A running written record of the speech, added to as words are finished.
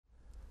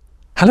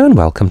Hello and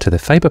welcome to the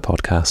Faber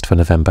podcast for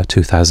November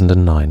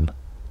 2009.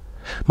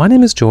 My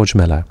name is George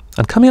Miller,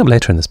 and coming up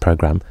later in this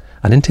programme,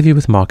 an interview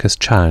with Marcus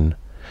Chown,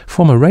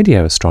 former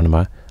radio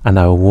astronomer and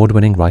now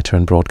award-winning writer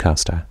and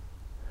broadcaster.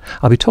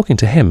 I'll be talking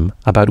to him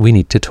about We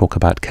Need to Talk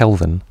About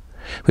Kelvin,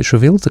 which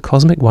reveals the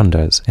cosmic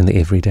wonders in the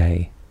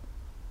everyday.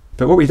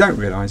 But what we don't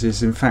realise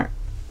is, in fact,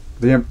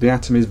 the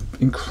atom is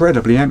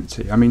incredibly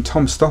empty. I mean,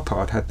 Tom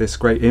Stoppard had this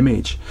great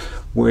image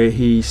where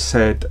he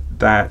said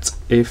that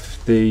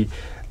if the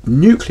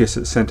nucleus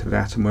at the centre of the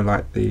atom were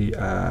like the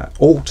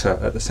altar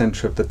at the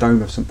centre of the dome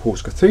of St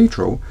Paul's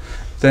Cathedral,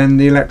 then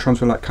the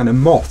electrons were like kind of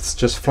moths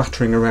just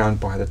fluttering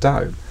around by the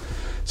dome.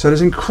 So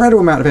there's an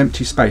incredible amount of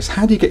empty space.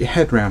 How do you get your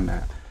head around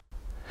that?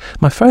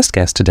 My first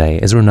guest today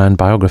is renowned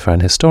biographer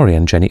and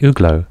historian Jenny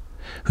Uglow,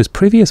 whose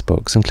previous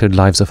books include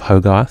Lives of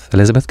Hogarth,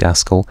 Elizabeth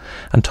Gaskell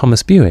and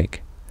Thomas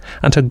Buick,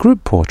 and her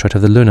group portrait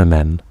of the Lunar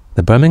Men,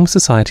 the Birmingham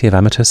Society of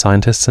Amateur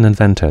Scientists and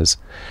Inventors,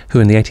 who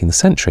in the 18th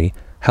century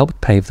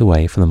helped pave the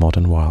way for the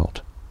modern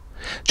world.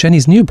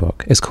 Jenny's new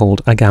book is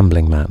called A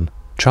Gambling Man,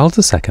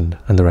 Charles II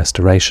and the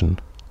Restoration.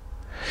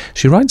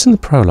 She writes in the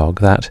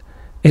prologue that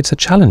it's a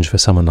challenge for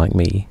someone like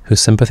me, whose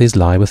sympathies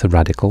lie with the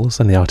radicals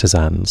and the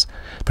artisans,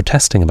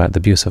 protesting about the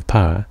abuse of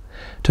power,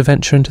 to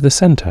venture into the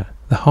centre,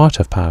 the heart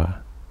of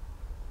power.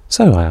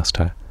 So, I asked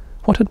her,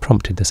 what had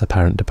prompted this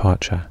apparent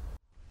departure?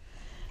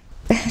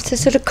 It's a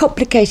sort of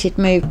complicated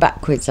move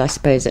backwards, I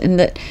suppose, in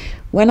that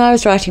when I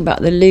was writing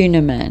about the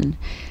Lunar Men,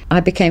 I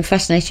became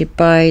fascinated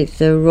by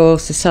the Royal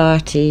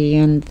Society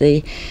and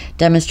the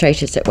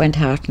demonstrators that went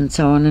out and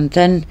so on, and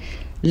then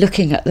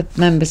looking at the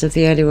members of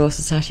the early Royal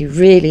Society,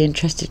 really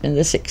interested in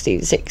the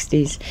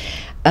 1660s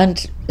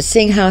and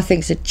seeing how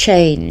things had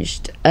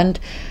changed. And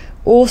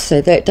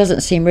also, though it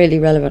doesn't seem really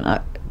relevant,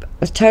 I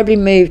was terribly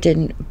moved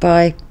in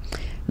by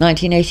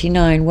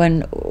 1989 when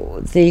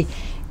the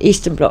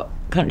Eastern Bloc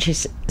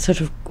countries sort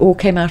of all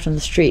came out on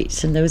the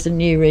streets and there was a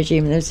new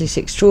regime and there was this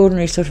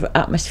extraordinary sort of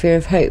atmosphere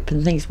of hope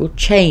and things will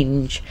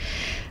change.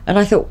 And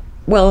I thought,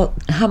 well,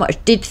 how much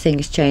did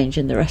things change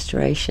in the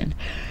Restoration?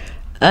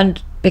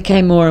 And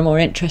became more and more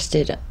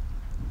interested,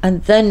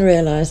 and then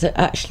realised that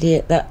actually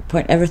at that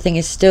point everything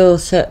is still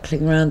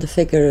circling around the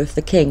figure of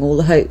the king, all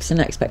the hopes and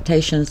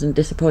expectations and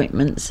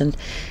disappointments and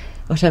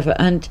whatever.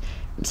 And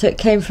so it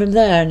came from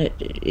there,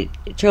 and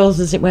Charles,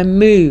 as it were,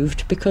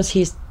 moved, because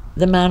he's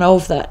the man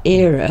of that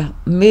era,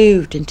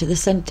 moved into the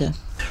centre.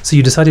 So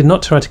you decided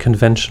not to write a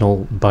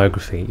conventional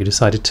biography, you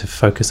decided to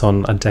focus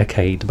on a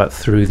decade, but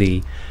through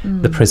the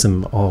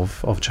prism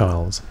of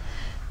Charles.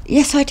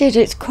 Yes, I did.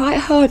 It's quite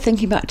hard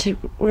thinking back to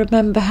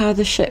remember how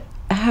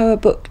a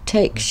book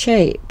takes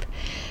shape.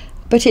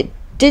 But it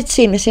did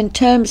seem that in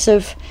terms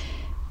of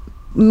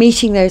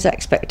meeting those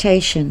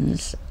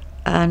expectations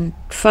and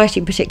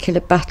fighting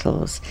particular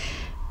battles,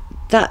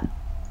 that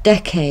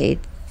decade,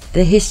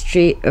 the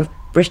history of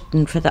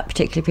Britain for that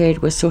particular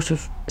period was sort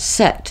of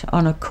set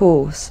on a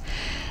course.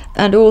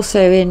 And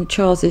also in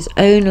Charles's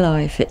own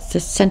life, it's the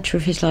centre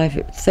of his life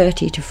at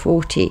 30 to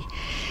 40.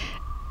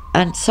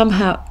 And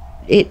somehow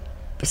it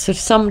sort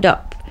of summed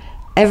up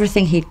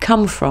everything he'd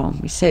come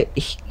from. So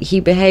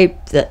he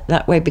behaved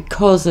that way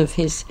because of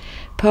his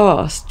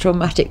past,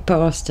 traumatic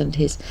past, and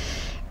his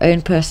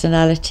own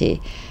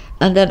personality.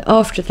 And then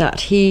after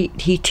that, he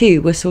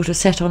too was sort of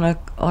set on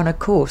a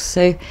course.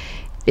 So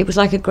it was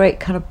like a great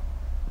kind of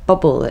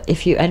bubble that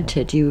if you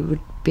entered, you would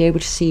be able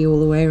to see all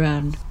the way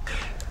around.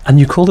 And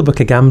you call the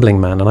book A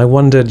Gambling Man, and I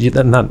wondered,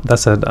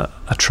 that's a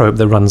trope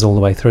that runs all the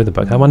way through the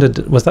book. I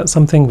wondered, was that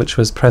something which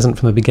was present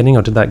from the beginning,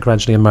 or did that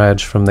gradually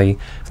emerge from the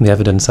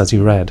evidence as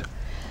you read?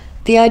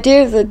 The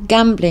idea of the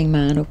gambling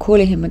man, or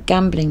calling him a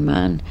gambling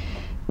man,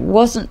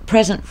 wasn't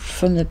present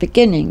from the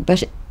beginning,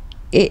 but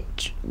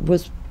it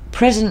was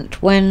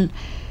present when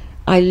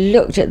I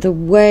looked at the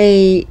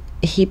way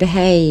he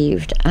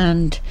behaved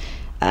and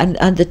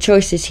the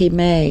choices he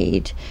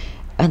made,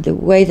 and the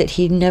way that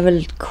he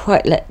never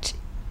quite let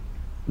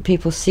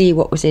people see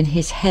what was in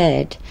his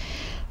head.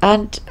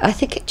 And I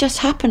think it just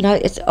happened.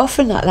 It's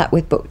often like that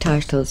with book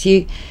titles.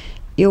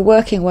 You're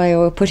working away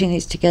or putting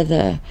these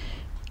together,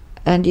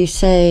 and you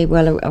say,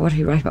 well, what are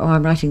you writing about? Oh,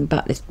 I'm writing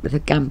about this with a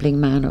gambling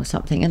man or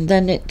something, and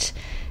then it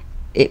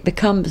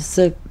becomes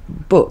a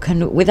book,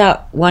 and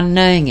without one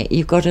knowing it,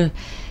 you've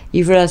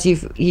realised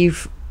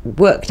you've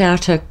worked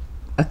out a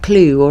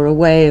clue or a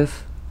way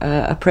of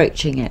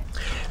approaching it.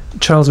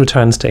 Charles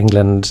returns to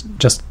England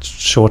just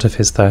short of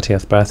his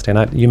 30th birthday,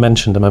 and you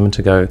mentioned a moment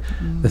ago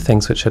the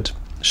things which had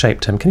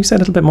shaped him. Can you say a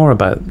little bit more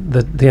about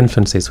the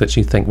influences which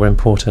you think were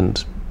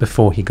important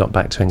before he got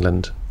back to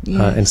England in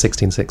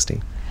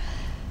 1660?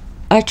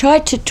 I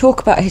tried to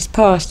talk about his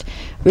past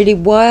really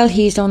while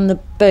he's on the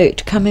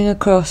boat coming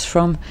across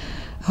from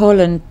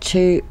Holland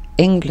to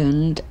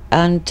England,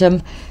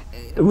 and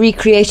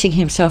recreating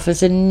himself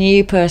as a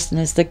new person,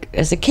 as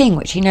a king,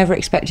 which he never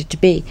expected to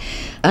be,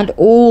 and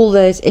all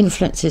those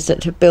influences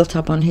that have built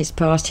up on his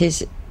past,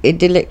 his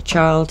idyllic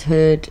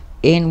childhood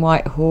in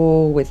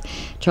Whitehall with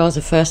Charles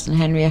I and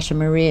Henrietta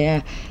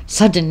Maria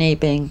suddenly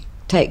being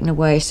taken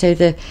away. So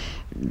the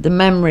the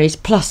memories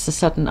plus the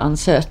sudden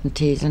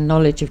uncertainties and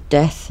knowledge of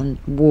death and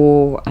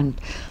war, and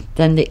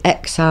then the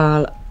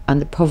exile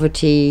and the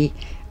poverty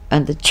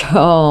and the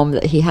charm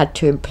that he had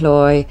to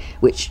employ,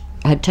 which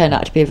had turned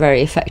out to be a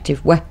very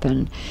effective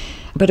weapon.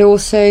 But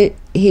also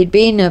he'd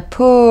been a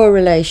poor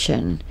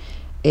relation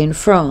in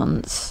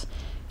France,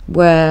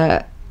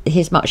 where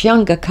his much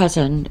younger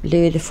cousin,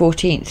 Louis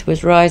XIV,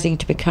 was rising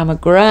to become a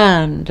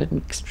grand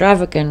and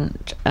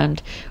extravagant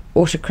and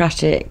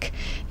autocratic,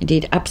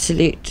 indeed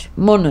absolute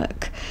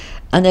monarch.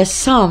 And there's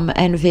some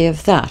envy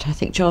of that. I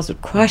think Charles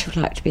would quite have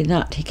liked to be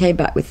that. He came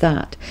back with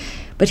that.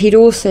 But he'd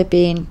also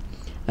been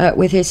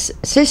with his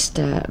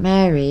sister,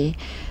 Mary,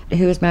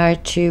 who was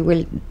married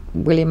to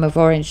William of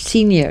Orange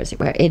Senior, as it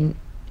were, in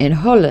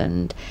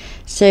Holland.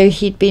 So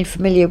he'd been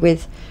familiar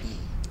with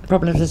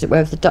problems, as it were,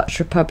 of the Dutch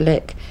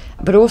Republic,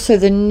 but also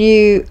the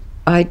new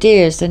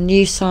ideas, the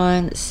new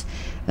science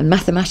and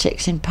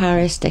mathematics in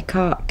Paris,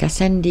 Descartes,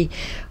 Gassendi,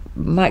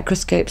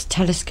 microscopes,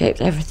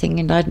 telescopes, everything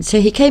in Leiden. So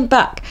he came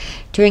back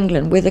to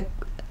England with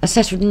a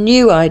set of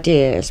new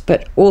ideas,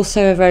 but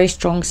also a very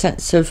strong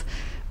sense of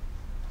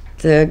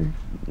the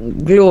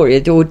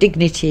glory or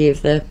dignity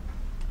of the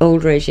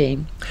old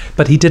regime.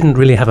 But he didn't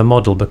really have a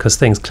model, because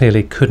things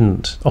clearly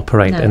couldn't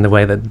operate in the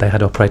way that they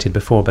had operated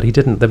before. But he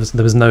didn't. There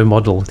was no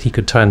model he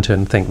could turn to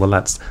and think, well,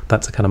 that's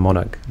the kind of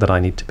monarch that I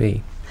need to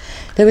be.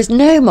 There was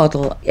no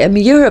model. I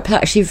mean, Europe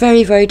actually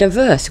very, very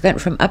diverse. It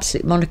went from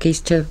absolute monarchies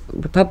to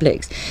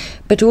republics.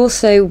 But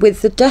also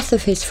with the death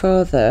of his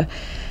father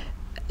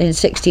in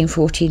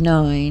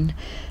 1649,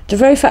 the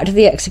very fact of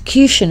the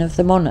execution of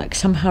the monarch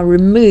somehow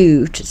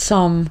removed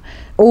some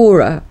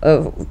aura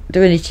of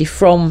divinity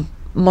from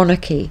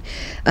monarchy.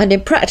 And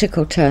in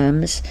practical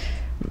terms,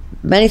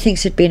 many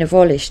things had been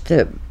abolished,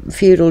 the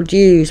feudal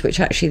dues, which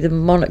actually the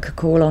monarch could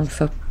call on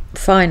for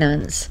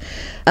finance.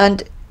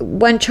 And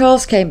when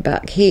Charles came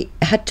back, he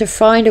had to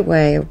find a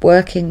way of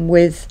working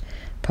with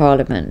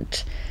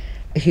Parliament,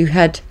 who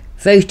had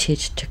voted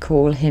to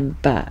call him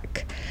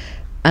back,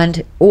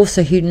 and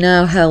also who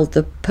now held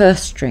the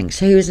purse strings.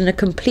 So he was in a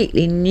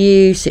completely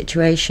new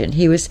situation.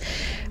 He was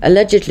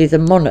allegedly the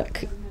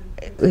monarch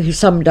who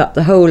summed up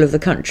the whole of the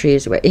country,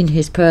 as it were, in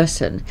his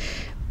person,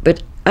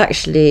 but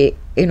actually,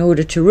 in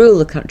order to rule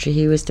the country,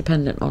 he was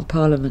dependent on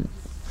Parliament.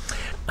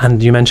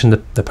 And you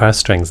mentioned the purse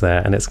strings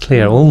there, and it's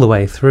clear all the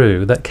way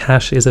through that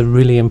cash is a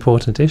really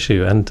important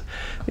issue, and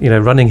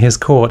running his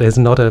court is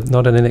not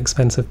an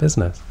inexpensive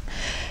business.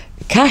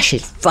 Cash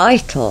is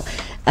vital,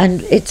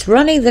 and it's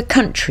running the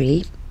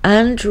country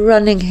and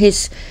running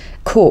his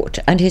court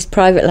and his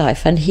private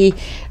life. And he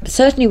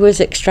certainly was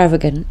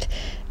extravagant,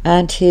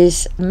 and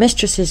his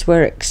mistresses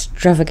were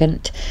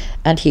extravagant,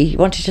 and he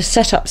wanted to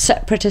set up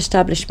separate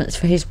establishments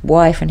for his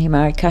wife, and he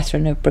married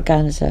Catherine of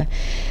Braganza.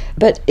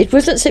 But it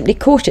wasn't simply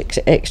court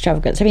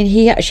extravagance. I mean,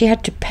 he actually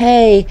had to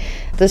pay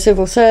the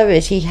civil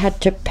service, he had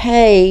to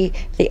pay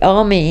the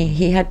army,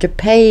 he had to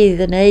pay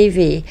the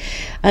navy,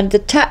 and the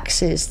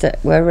taxes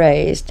that were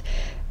raised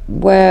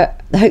were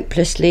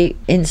hopelessly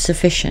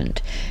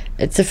insufficient.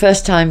 It's the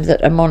first time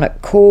that a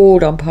monarch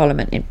called on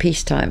Parliament in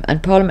peacetime,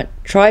 and Parliament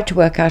tried to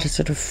work out a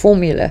sort of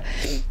formula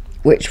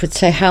which would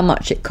say how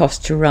much it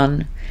cost to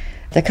run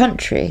the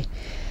country.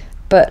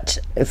 But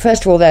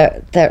first of all,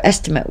 their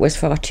estimate was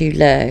far too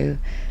low,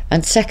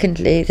 and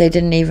secondly, they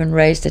didn't even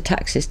raise the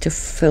taxes to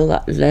fill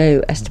that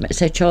low estimate.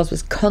 So Charles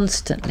was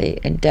constantly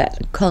in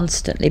debt,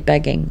 constantly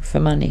begging for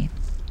money.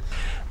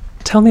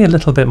 Tell me a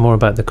little bit more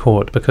about the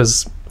court,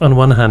 because on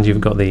one hand you've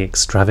got the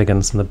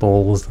extravagance and the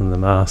balls and the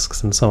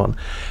masks and so on,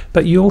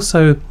 but you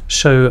also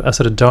show a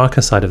sort of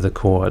darker side of the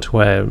court,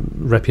 where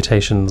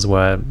reputations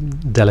were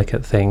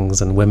delicate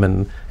things, and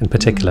women in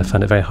particular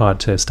found it very hard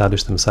to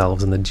establish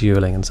themselves, and the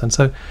duelling and so on.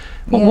 So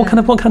what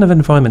kind of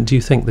environment do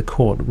you think the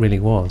court really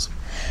was?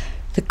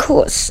 The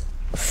court's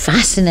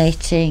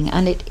fascinating,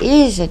 and it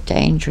is a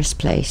dangerous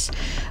place.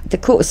 The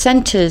court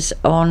centres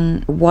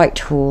on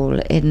Whitehall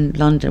in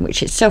London,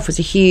 which itself was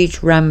a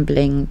huge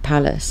rambling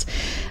palace,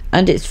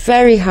 and it's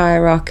very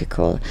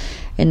hierarchical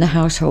in the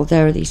household.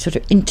 There are these sort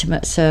of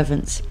intimate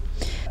servants,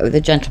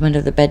 the gentlemen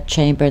of the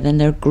bedchamber, and then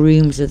there are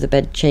grooms of the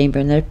bedchamber,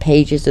 and there are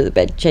pages of the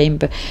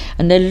bedchamber,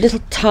 and they're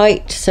little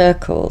tight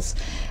circles,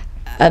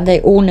 and they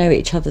all know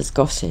each other's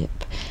gossip.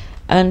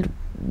 And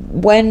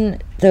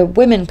when the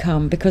women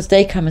come, because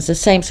they come as the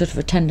same sort of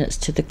attendants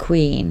to the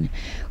Queen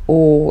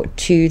or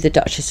to the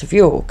Duchess of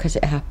York, as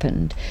it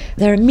happened,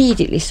 they're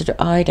immediately sort of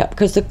eyed up,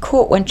 because the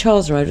court, when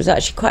Charles arrived, was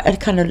actually quite a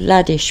kind of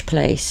laddish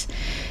place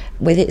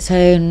with its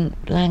own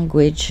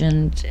language.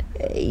 And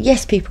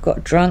yes, people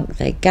got drunk,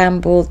 they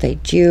gambled, they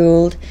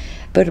duelled,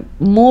 but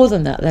more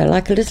than that, they're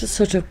like a little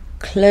sort of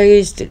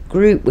closed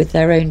group with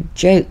their own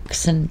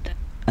jokes and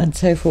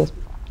so forth.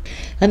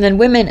 And then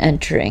women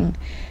entering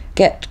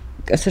get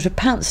sort of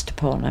pounced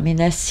upon. I mean,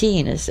 they're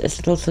seen as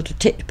little sort of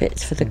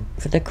titbits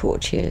for the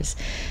courtiers.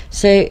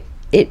 So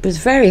it was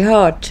very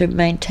hard to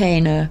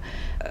maintain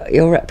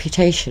your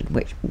reputation,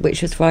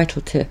 which was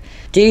vital to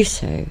do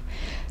so.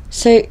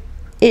 So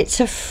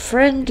it's a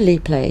friendly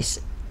place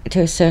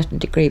to a certain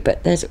degree,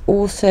 but there's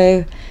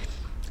also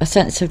a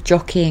sense of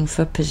jockeying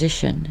for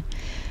position,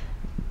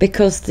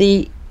 because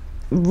the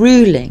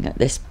ruling at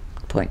this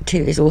point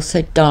too is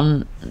also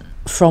done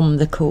from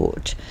the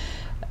court.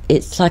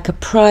 It's like a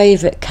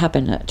private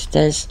cabinet.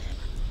 There's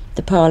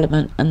the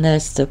Parliament and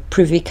there's the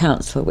Privy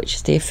Council, which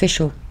is the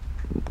official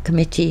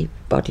committee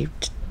body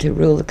to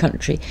rule the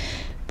country.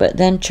 But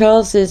then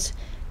Charles's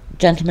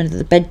gentlemen of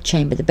the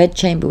bedchamber. The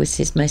bedchamber was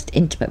his most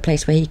intimate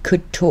place where he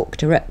could talk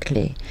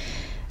directly.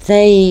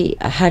 They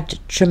had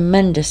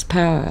tremendous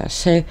power,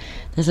 so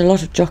there's a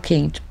lot of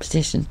jockeying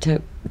position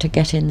to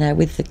get in there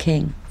with the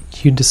king.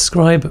 You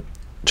describe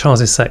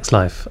Charles's sex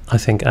life, I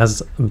think,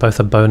 as both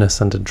a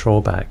bonus and a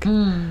drawback.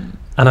 And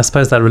I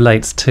suppose that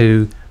relates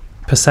to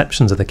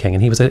perceptions of the king,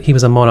 and he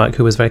was a monarch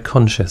who was very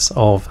conscious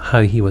of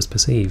how he was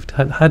perceived.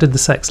 How did the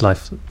sex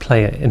life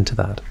play into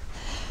that?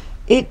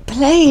 It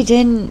played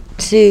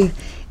into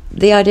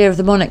the idea of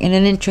the monarch in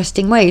an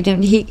interesting way.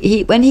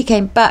 He when he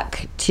came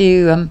back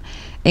to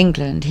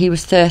England, he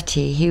was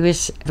 30. He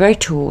was very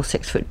tall,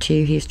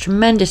 6'2". He was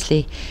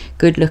tremendously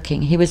good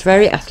looking. He was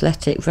very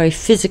athletic, very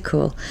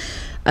physical,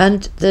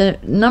 and the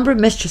number of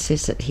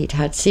mistresses that he'd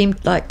had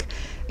seemed like,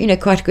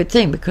 quite a good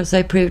thing, because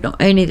they proved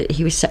not only that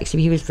he was sexy,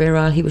 but he was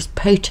virile, he was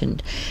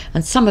potent,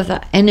 and some of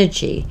that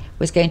energy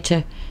was going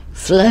to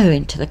flow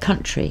into the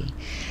country.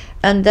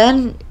 And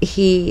then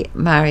he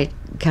married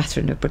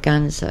Catherine of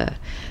Braganza,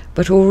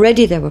 but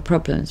already there were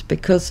problems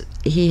because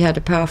he had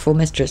a powerful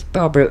mistress,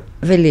 Barbara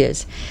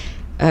Villiers,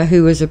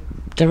 who was a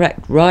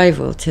direct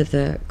rival to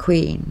the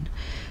Queen.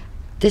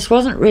 This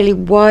wasn't really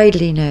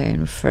widely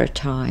known for a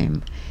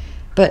time,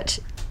 but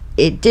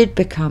it did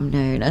become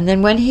known. And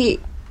then when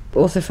he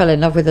also fell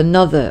in love with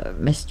another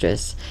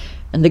mistress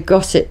and the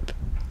gossip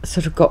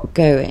sort of got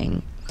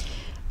going,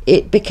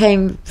 it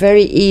became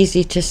very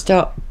easy to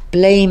start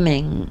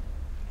blaming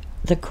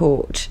the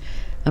court,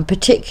 and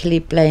particularly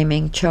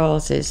blaming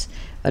Charles's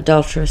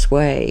adulterous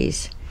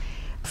ways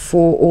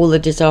for all the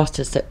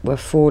disasters that were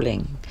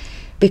falling,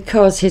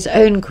 because his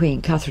own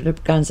queen, Catherine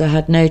of Braganza,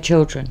 had no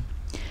children,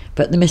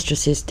 but the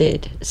mistresses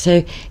did.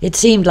 So it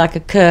seemed like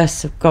a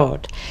curse of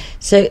God.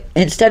 So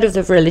instead of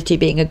the virility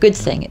being a good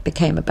thing, it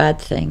became a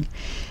bad thing.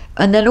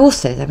 And then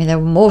also, there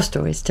were more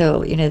stories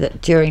still,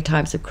 that during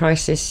times of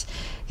crisis,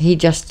 he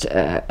just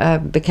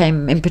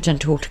became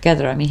impotent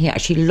altogether. He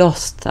actually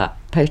lost that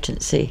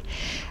potency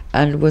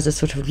and was a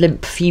sort of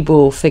limp,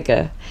 feeble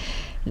figure.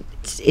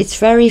 It's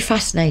very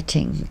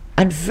fascinating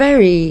and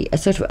very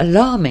sort of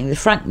alarming, the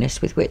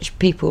frankness with which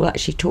people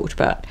actually talked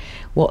about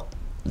what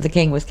the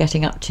king was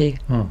getting up to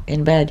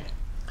in bed.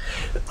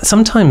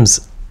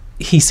 Sometimes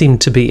his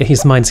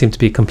mind seemed to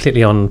be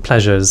completely on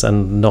pleasures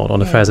and not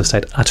on affairs of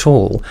state at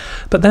all.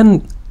 But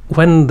then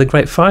when the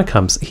Great Fire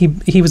comes,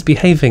 he was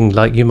behaving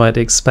like you might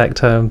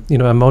expect a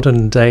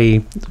modern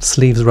day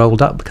sleeves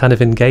rolled up kind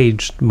of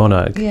engaged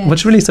monarch,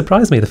 which really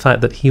surprised me, the fact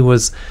that he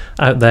was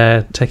out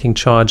there taking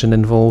charge and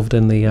involved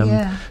in the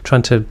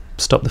trying to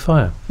stop the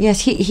fire.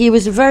 Yes, he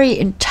was a very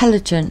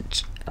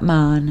intelligent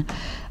man,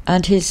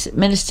 and his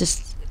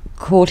ministers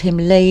called him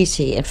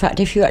lazy. In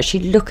fact, if you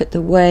actually look at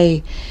the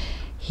way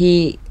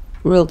he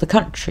ruled the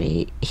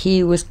country,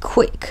 he was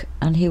quick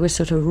and he was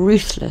sort of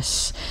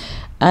ruthless,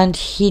 and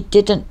he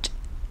didn't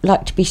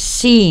like to be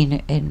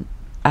seen in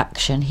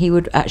action. He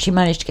would actually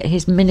manage to get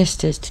his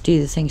ministers to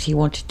do the things he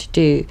wanted to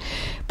do,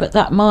 but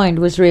that mind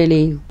was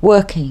really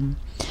working.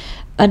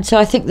 And so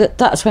I think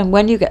that's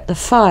when you get the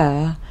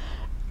fire,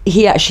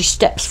 he actually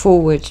steps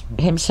forward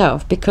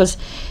himself, because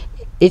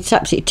it's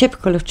absolutely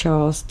typical of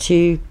Charles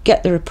to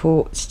get the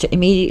reports, to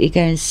immediately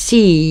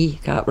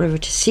go upriver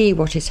to see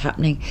what is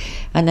happening,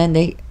 and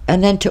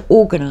then to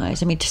organise.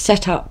 To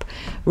set up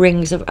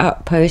rings of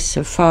outposts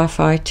of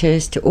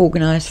firefighters, to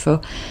organise for,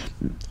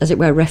 as it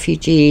were,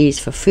 refugees,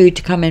 for food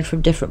to come in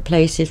from different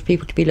places,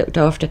 people to be looked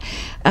after,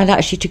 and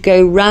actually to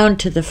go round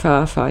to the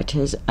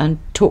firefighters and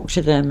talk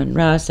to them and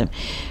rouse them.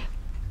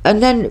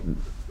 And then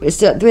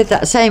with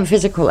that same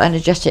physical,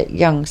 energetic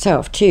young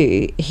self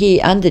too, he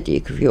and the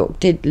Duke of York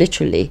did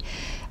literally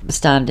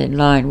stand in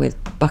line with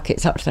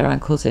buckets up to their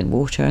ankles in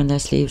water and their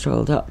sleeves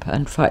rolled up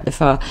and fight the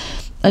fire.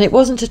 And it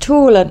wasn't at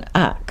all an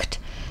act,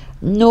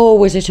 nor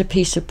was it a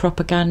piece of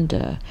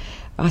propaganda.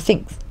 I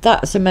think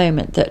that's a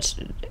moment that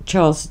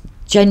Charles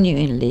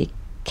genuinely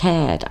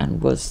cared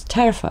and was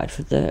terrified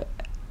for the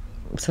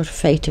sort of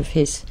fate of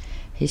his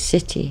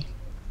city.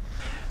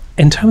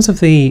 In terms of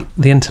the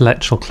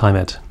intellectual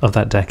climate of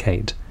that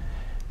decade,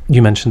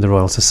 you mentioned the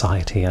Royal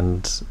Society,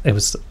 and it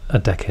was a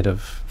decade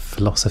of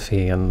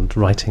philosophy and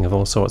writing of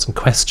all sorts and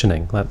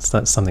questioning.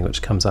 That's something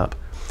which comes up.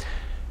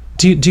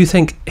 Do you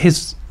think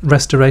his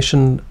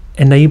restoration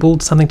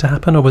enabled something to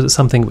happen, or was it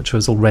something which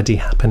was already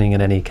happening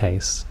in any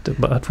case?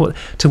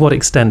 To what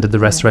extent did the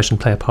restoration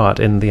play a part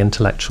in the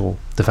intellectual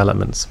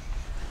developments?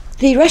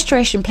 The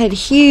restoration played a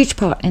huge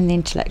part in the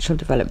intellectual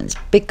developments,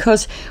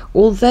 because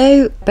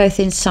although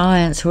both in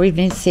science or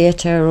even in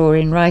theatre or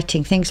in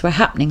writing things were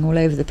happening all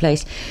over the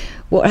place,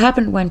 what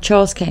happened when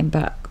Charles came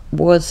back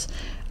was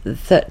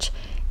that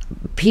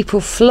people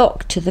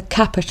flock to the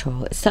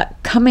capital. It's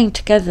that coming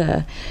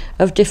together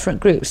of different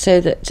groups,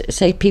 so that,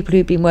 say, people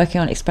who've been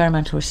working on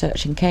experimental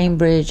research in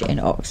Cambridge, in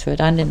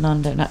Oxford and in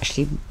London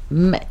actually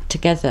met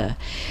together,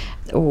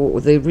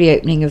 or the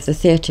reopening of the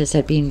theatres,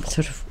 there'd been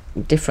sort of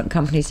different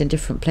companies in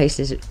different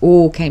places, it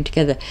all came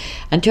together,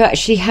 and to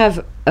actually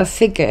have a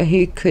figure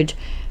who could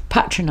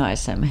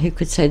patronise them, who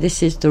could say,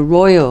 this is the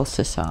Royal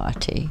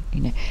Society,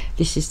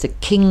 this is the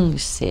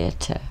King's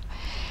Theatre,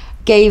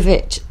 gave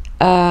it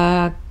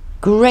a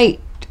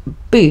great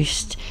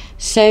boost.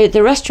 So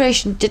the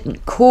Restoration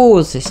didn't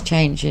cause this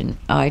change in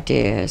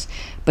ideas,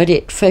 but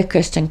it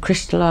focused and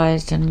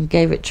crystallised and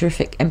gave it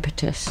terrific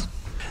impetus.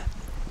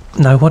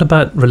 Now, what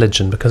about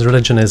religion? Because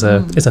religion is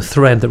a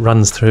thread that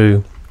runs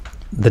through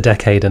the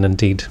decade and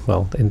indeed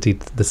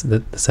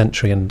the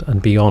century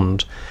and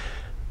beyond.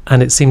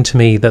 And it seemed to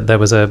me that there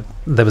was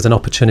an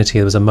opportunity,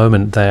 there was a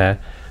moment there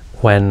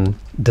when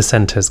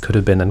dissenters could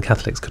have been and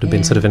Catholics could have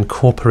been sort of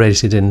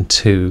incorporated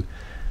into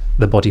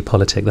the body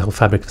politic, the whole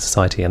fabric of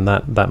society, and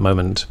that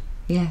moment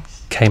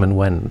came and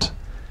went.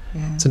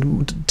 Yeah. So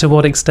to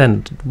what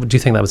extent do you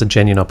think that was a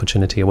genuine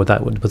opportunity, or was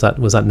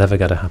that never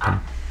going to happen?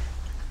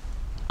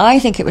 I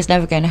think it was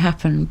never going to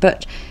happen,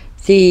 but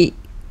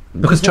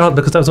because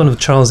that was one of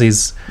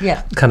Charles's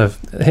kind of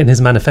in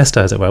his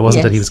manifesto, as it were,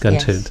 wasn't it? He was going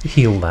to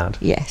heal that.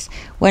 Yes.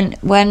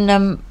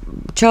 When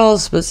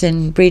Charles was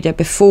in Breda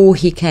before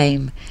he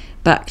came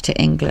back to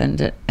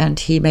England, and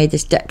he made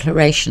this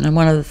declaration, and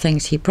one of the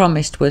things he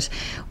promised was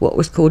what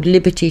was called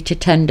liberty to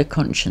tender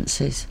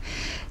consciences,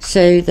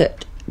 so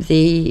that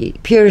the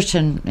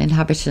Puritan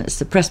inhabitants,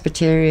 the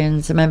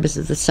Presbyterians, the members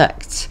of the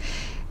sects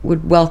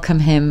would welcome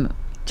him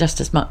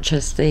just as much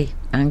as the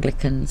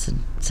Anglicans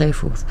and so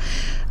forth.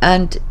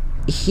 And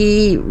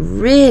he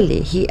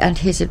and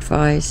his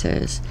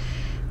advisors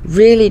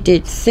really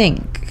did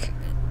think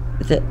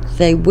that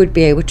they would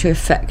be able to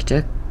effect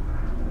a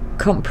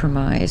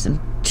compromise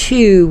in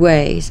two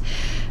ways.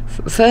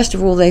 First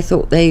of all, they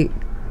thought they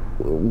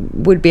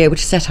would be able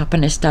to set up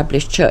an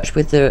established church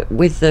with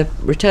the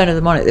return of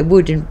the monarch. There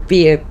would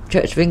be a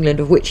Church of England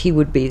of which he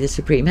would be the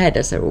supreme head,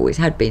 as there always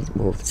had been,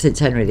 since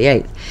Henry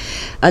VIII,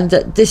 and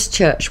that this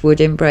church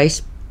would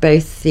embrace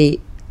both the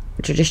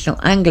traditional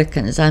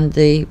Anglicans and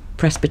the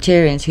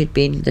Presbyterians, who'd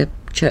been the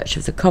Church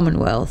of the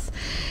Commonwealth,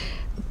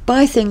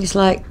 by things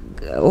like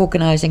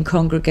organising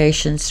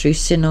congregations through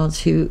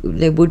synods.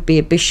 There would be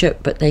a bishop,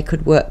 but they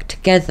could work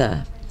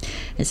together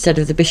instead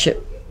of the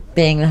bishop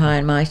being the high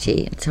and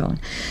mighty, and so on.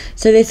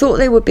 So they thought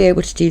they would be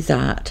able to do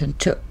that, and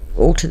to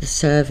alter the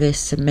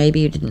service, and maybe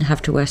you didn't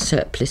have to wear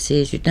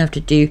surplices, you didn't have to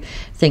do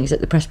things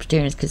that the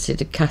Presbyterians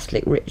considered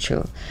Catholic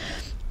ritual.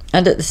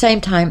 And at the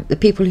same time, the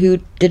people who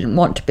didn't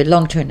want to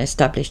belong to an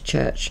established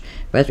church,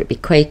 whether it be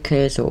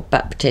Quakers or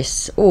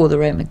Baptists or the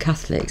Roman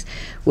Catholics,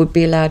 would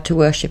be allowed to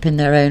worship in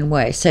their own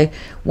way. So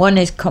one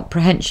is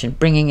comprehension,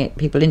 bringing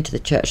people into the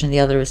church, and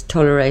the other is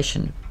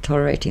toleration,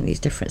 tolerating these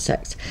different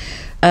sects.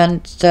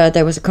 And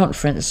there was a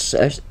conference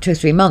 2 or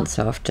 3 months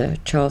after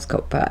Charles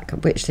got back,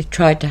 at which they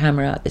tried to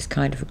hammer out this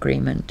kind of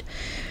agreement.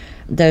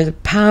 There's a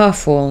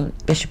powerful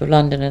Bishop of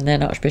London and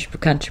then Archbishop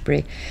of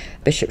Canterbury,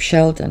 Bishop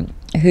Sheldon,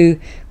 who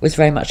was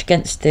very much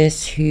against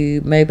this,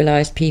 who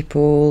mobilised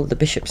people. The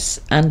bishops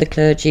and the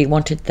clergy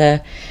wanted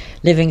their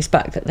livings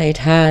back that they'd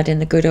had in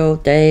the good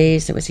old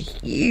days. There was a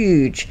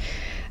huge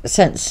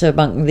sense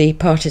among the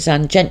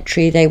partisan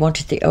gentry. They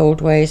wanted the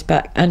old ways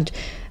back. And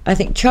I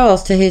think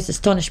Charles, to his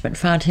astonishment,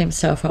 found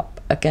himself up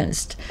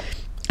against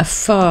a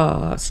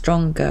far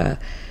stronger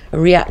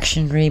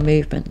reactionary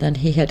movement than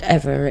he had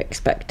ever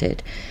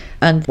expected.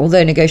 And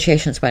although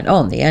negotiations went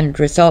on, the end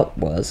result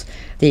was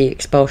the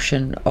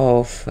expulsion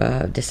of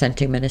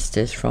dissenting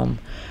ministers from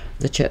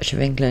the Church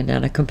of England,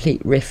 and a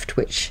complete rift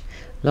which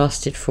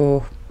lasted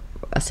for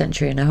a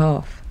century and a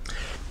half.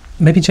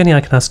 Maybe, Jenny,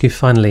 I can ask you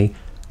finally,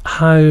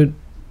 how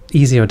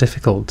easy or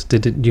difficult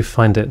did you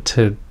find it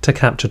to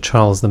capture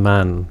Charles the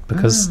man?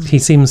 Because he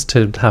seems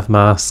to have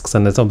masks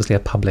and is obviously a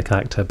public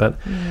actor, but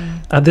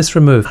at this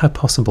remove, how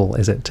possible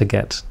is it to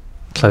get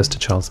close to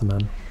Charles the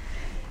man?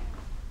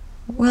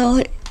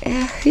 Well,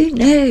 who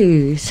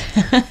knows?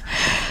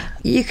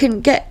 You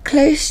can get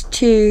close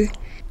to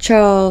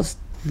Charles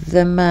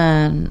the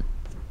man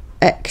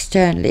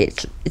externally.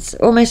 It's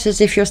almost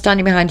as if you're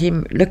standing behind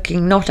him,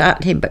 looking not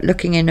at him but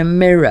looking in a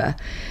mirror,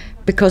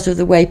 because of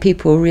the way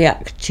people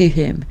react to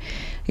him.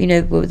 You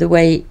know, the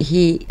way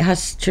he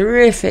has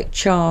terrific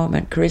charm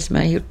and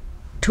charisma. He'll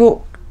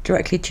talk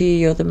directly to you.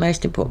 You're the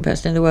most important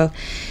person in the world.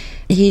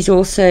 He's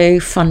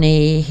also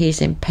funny.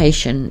 He's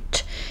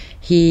impatient.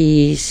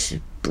 He's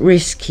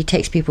brisk. He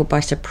takes people by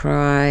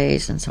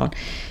surprise and so on.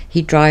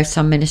 He drives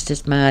some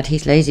ministers mad.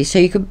 He's lazy. So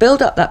you can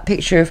build up that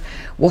picture of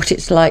what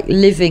it's like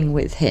living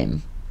with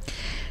him.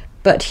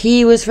 But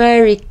he was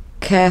very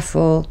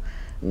careful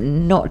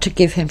not to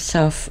give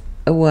himself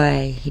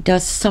away. He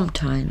does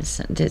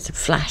sometimes, and there's a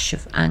flash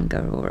of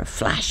anger or a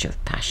flash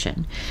of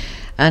passion,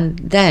 and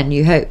then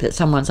you hope that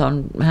someone's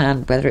on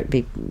hand, whether it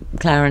be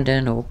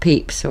Clarendon or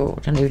Pepys or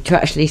to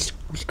actually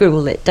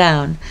scribble it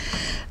down.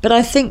 But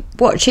I think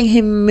watching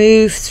him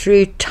move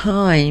through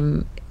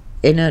time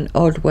in an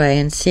odd way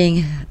and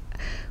seeing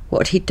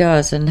what he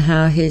does and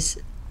how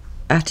his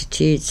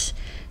attitudes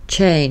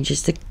change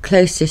is the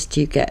closest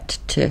you get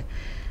to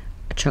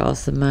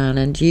Charles the Man.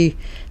 And you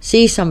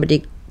see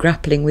somebody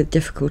grappling with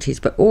difficulties,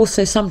 but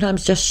also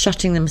sometimes just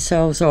shutting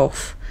themselves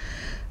off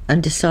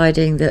and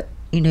deciding that,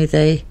 you know,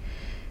 they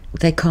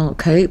can't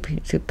cope.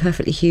 It's a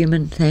perfectly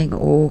human thing,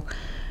 or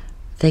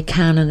they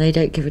can and they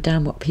don't give a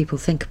damn what people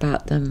think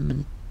about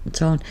them, and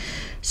so on.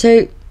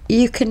 So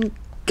you can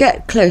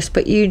get close,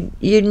 but you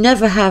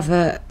never have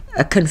a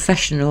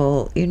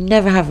confessional. You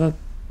never have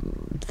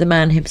the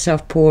man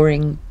himself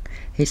pouring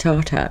his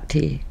heart out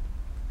to you.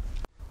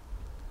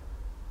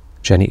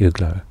 Jenny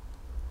Uglow.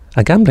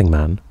 A Gambling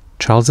Man,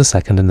 Charles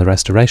II in the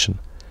Restoration,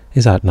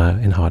 is out now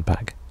in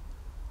hardback.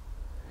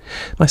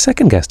 My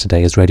second guest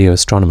today is radio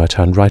astronomer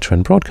turned writer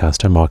and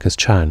broadcaster Marcus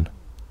Chown.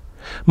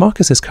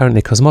 Marcus is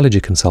currently cosmology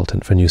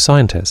consultant for New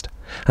Scientist,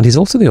 and he's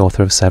also the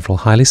author of several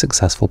highly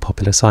successful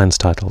popular science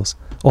titles,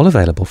 all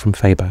available from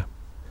Faber.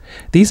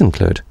 These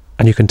include,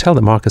 and you can tell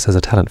that Marcus has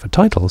a talent for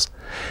titles,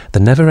 The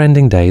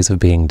Never-Ending Days of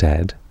Being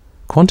Dead,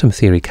 Quantum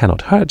Theory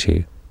Cannot Hurt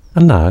You,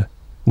 and now,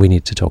 We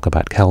Need to Talk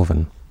About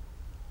Kelvin.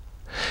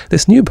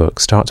 This new book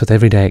starts with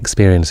everyday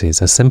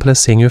experiences as simple as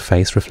seeing your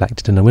face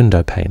reflected in a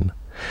window pane,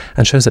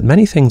 and shows that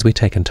many things we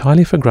take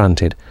entirely for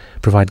granted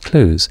provide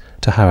clues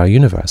to how our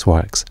universe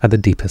works at the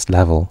deepest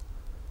level.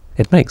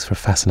 It makes for a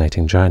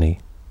fascinating journey.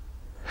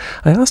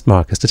 I asked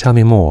Marcus to tell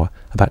me more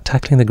about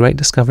tackling the great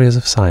discoveries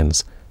of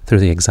science through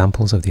the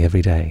examples of the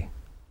everyday.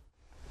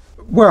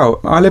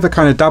 Well, I live a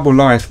kind of double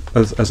life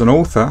as an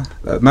author.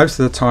 Most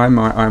of the time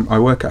I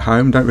work at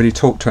home, don't really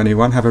talk to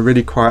anyone, have a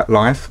really quiet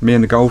life, me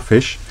and the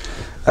goldfish.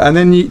 And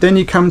then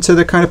you come to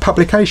the kind of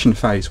publication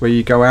phase where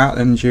you go out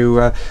and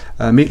you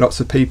meet lots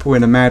of people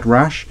in a mad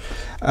rush.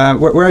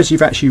 Whereas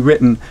you've actually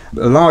written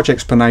a large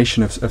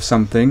explanation of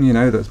something, you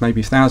know, that's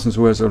maybe thousands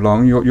of words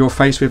long, you're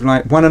faced with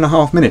like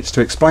 1.5 minutes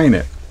to explain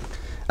it.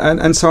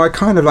 And so I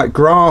kind of like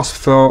grasp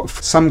for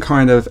some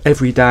kind of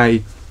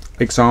everyday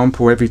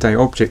example, everyday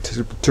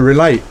object to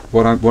relate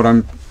what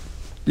I'm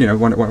you know,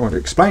 want to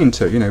explain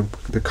to, you know,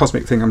 the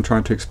cosmic thing I'm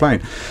trying to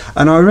explain.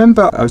 And I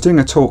remember I was doing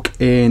a talk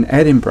in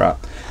Edinburgh,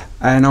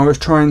 and I was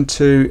trying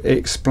to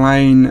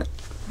explain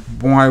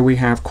why we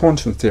have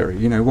quantum theory.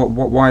 You know,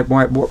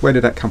 where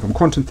did that come from?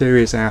 Quantum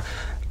theory is our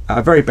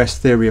very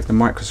best theory of the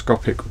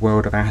microscopic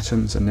world of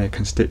atoms and their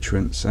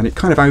constituents, and it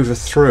kind of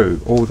overthrew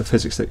all the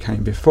physics that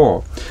came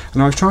before.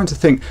 And I was trying to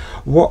think,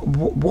 what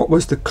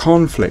was the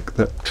conflict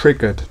that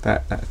triggered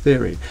that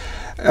theory?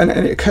 And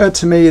it occurred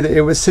to me that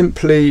it was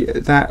simply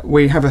that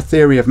we have a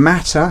theory of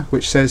matter,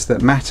 which says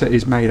that matter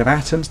is made of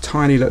atoms,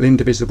 tiny little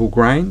indivisible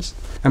grains,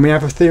 and we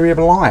have a theory of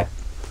light.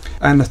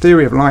 And the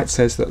theory of light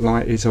says that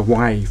light is a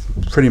wave,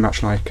 pretty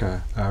much like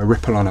a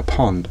ripple on a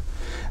pond.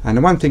 And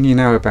the one thing you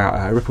know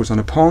about ripples on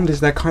a pond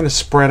is they're kind of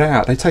spread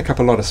out. They take up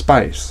a lot of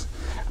space.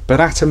 But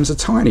atoms are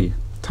tiny,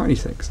 tiny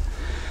things.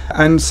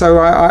 And so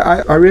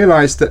I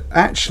realised that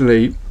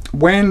actually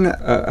when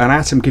an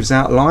atom gives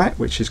out light,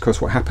 which is of course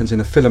what happens in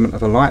a filament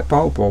of a light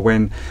bulb, or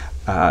when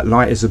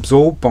light is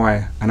absorbed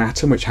by an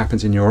atom, which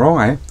happens in your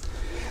eye,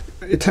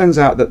 it turns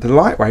out that the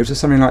light waves are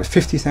something like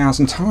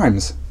 50,000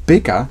 times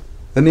bigger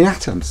than the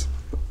atoms.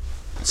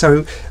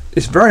 So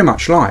it's very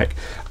much like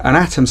an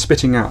atom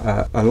spitting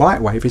out a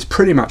light wave is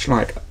pretty much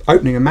like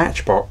opening a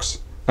matchbox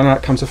and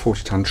out comes a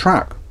 40-ton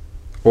truck.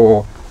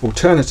 Or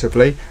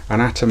alternatively,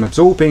 an atom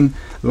absorbing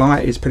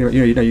light is pretty much,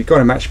 you know, you've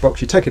got a matchbox,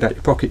 you take it out of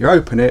your pocket, you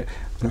open it,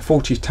 and a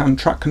 40-ton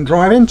truck can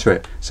drive into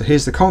it. So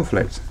here's the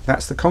conflict.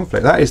 That's the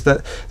conflict. That is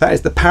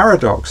the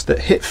paradox that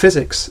hit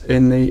physics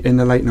in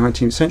the late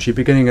 19th century,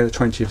 beginning of the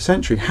 20th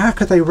century. How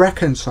could they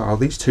reconcile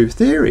these two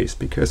theories?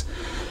 Because,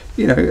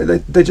 you know,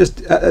 they just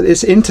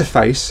this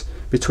interface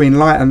between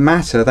light and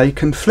matter, they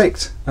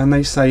conflict and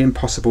they say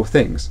impossible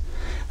things.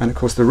 And of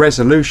course the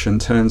resolution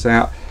turns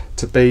out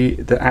to be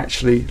that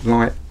actually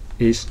light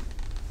is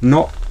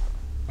not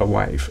a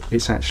wave,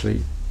 it's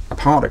actually a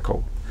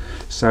particle.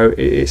 So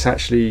it's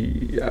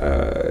actually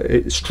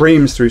it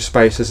streams through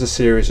space as a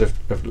series of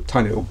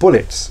tiny little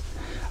bullets,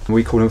 and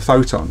we call them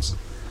photons.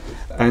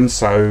 And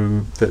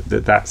so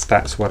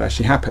that's what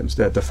actually happens.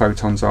 The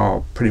photons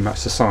are pretty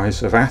much the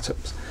size of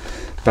atoms,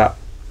 but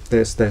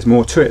there's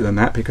more to it than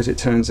that, because it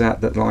turns out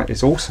that light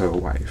is also a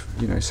wave.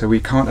 You know, so we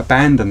can't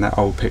abandon that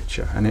old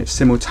picture, and it's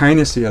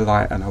simultaneously a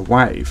light and a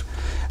wave.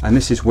 And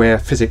this is where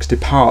physics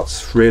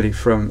departs really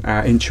from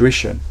our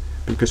intuition,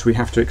 because we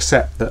have to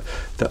accept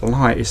that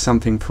light is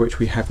something for which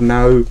we have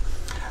no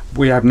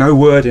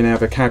word in our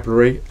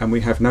vocabulary, and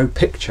we have no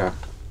picture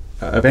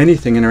of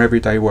anything in our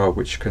everyday world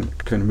which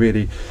can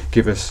really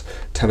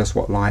tell us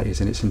what light is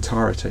in its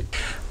entirety.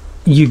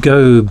 You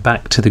go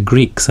back to the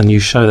Greeks and you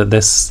show that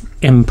this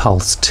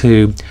impulse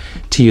to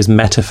use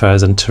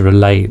metaphors and to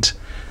relate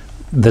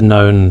the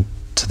known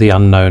to the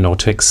unknown, or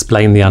to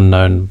explain the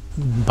unknown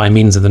by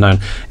means of the known,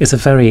 is a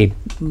very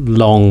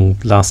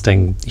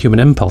long-lasting human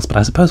impulse. But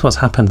I suppose what's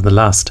happened in the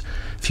last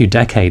few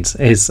decades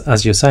is,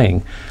 as you're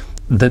saying,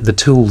 the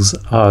tools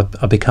are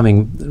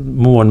becoming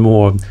more and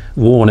more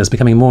worn. It's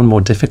becoming more and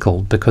more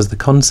difficult because the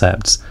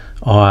concepts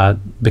are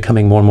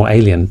becoming more and more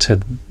alien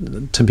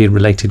to be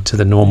related to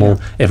the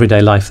normal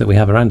everyday life that we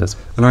have around us.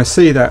 And I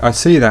see that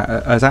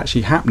as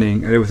actually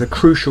happening. There was a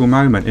crucial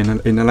moment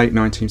in the late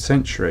 19th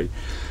century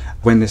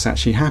when this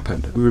actually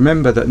happened. We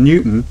remember that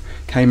Newton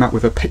came up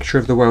with a picture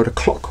of the world, a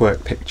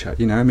clockwork picture.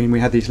 We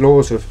had these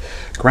laws of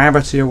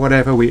gravity or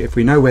whatever. If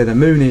we know where the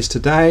moon is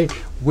today,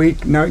 we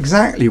know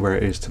exactly where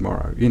it is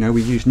tomorrow.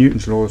 We use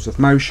Newton's laws of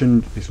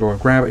motion, his law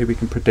of gravity. We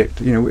can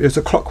predict. It was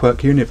a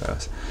clockwork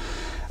universe.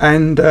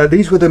 And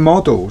these were the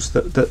models,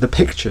 the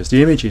pictures,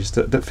 the images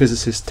that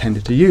physicists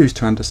tended to use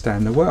to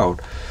understand the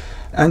world.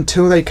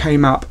 Until they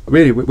came up,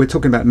 really, we're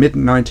talking about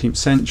mid-19th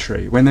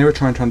century, when they were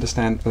trying to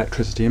understand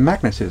electricity and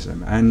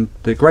magnetism. And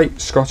the great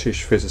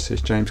Scottish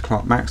physicist James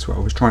Clerk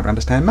Maxwell was trying to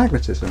understand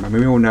magnetism. And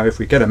we all know if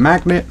we get a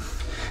magnet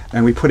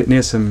and we put it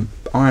near some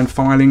iron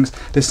filings,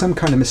 there's some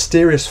kind of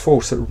mysterious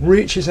force that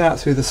reaches out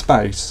through the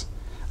space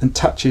and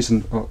touches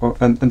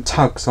and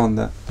tugs on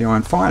the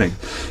iron filing.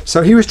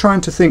 So he was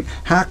trying to think,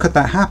 how could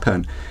that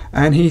happen?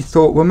 And he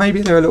thought, well,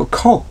 maybe there are little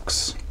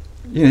cogs,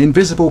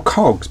 invisible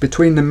cogs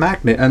between the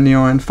magnet and the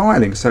iron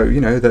filing. So,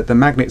 that the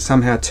magnet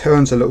somehow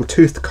turns a little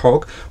toothed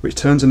cog, which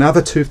turns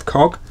another toothed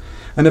cog,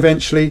 and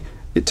eventually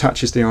it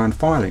touches the iron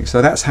filing.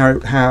 So that's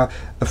how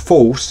a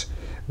force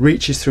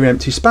reaches through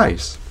empty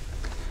space.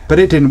 But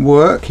it didn't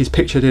work, his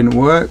picture didn't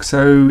work,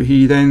 so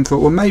he then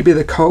thought, well, maybe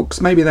the cogs,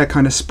 maybe they're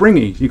kind of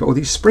springy. You've got all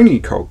these springy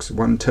cogs.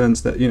 One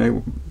turns,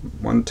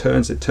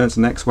 it turns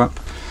the next one.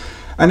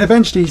 And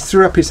eventually he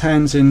threw up his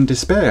hands in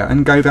despair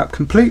and gave up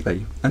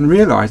completely and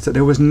realised that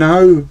there was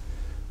no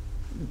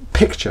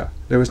picture,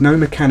 there was no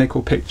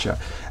mechanical picture.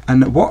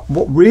 And what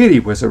really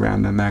was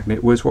around the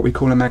magnet was what we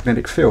call a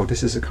magnetic field.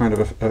 This is a kind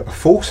of a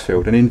force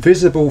field, an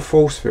invisible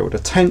force field, a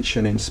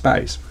tension in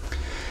space.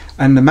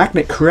 And the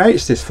magnet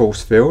creates this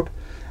force field,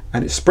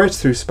 and it spreads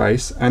through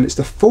space, and it's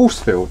the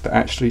force field that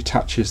actually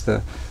touches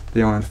the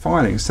iron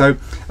filing. So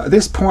at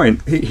this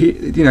point,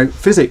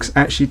 physics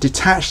actually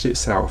detached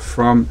itself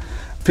from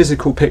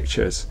physical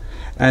pictures,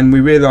 and we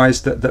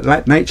realised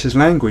that nature's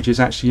language is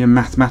actually a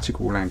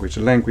mathematical language,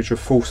 a language of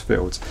force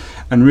fields.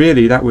 And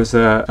really that was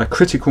a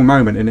critical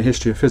moment in the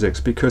history of physics,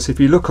 because if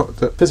you look at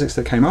the physics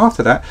that came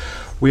after that,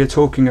 we are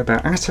talking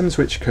about atoms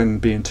which can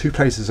be in two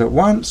places at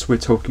once. We're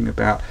talking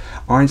about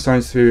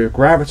Einstein's theory of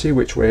gravity,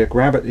 where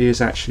gravity is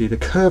actually the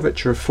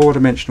curvature of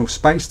four-dimensional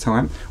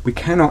space-time. We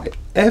cannot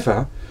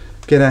ever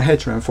get our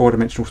heads around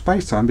four-dimensional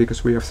space-time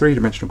because we are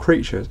three-dimensional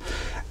creatures.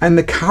 And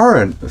the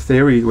current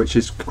theory, which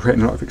is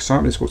creating a lot of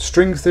excitement, is called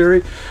string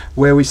theory,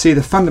 where we see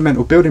the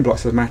fundamental building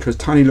blocks of matter as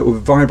tiny little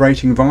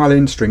vibrating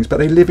violin strings, but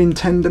they live in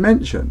 10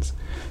 dimensions.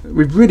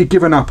 We've really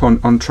given up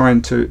on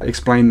trying to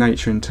explain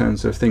nature in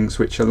terms of things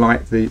which are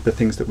like the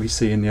things that we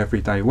see in the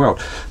everyday world.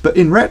 But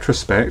in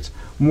retrospect,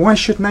 why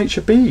should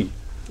nature be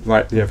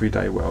like the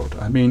everyday world?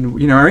 I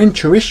mean, our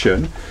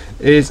intuition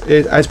is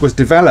as was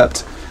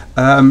developed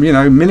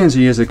millions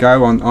of years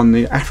ago on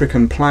the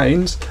African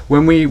plains,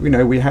 when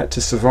we had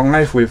to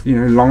survive with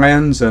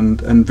lions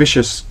and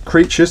vicious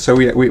creatures. So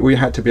we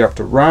had to be able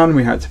to run,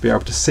 we had to be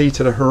able to see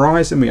to the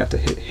horizon, we had to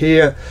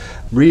hear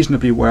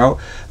reasonably well.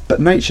 But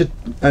nature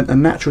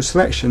and natural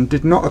selection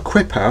did not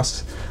equip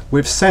us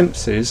with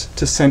senses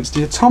to sense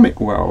the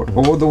atomic world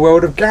or the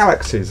world of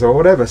galaxies or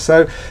whatever.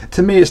 So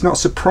to me, it's not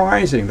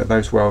surprising that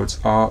those worlds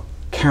are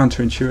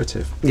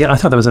counterintuitive. Yeah, I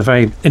thought that was a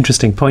very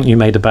interesting point you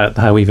made about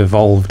how we've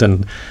evolved,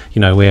 and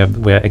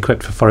we're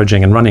equipped for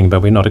foraging and running,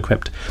 but we're not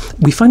equipped.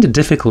 We find it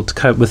difficult to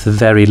cope with the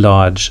very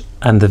large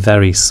and the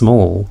very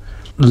small,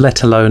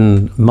 let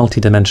alone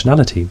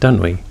multidimensionality,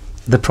 don't we?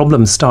 The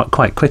problems start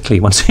quite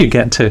quickly once you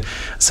get to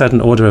a certain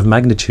order of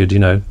magnitude,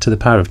 to the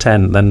power of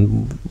 10,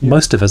 then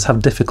most of us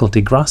have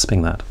difficulty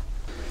grasping that.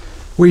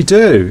 We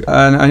do,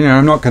 and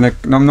I'm not going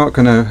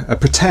to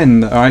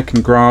pretend that I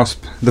can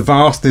grasp the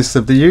vastness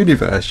of the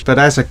universe. But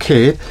as a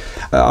kid,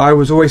 I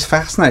was always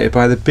fascinated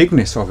by the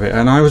bigness of it,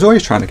 and I was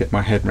always trying to get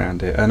my head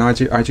around it. And I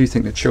do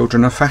think that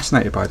children are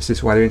fascinated by this. This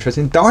is why they're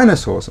interested in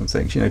dinosaurs and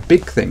things.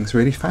 Big things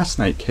really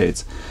fascinate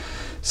kids.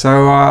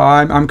 So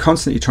I'm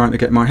constantly trying to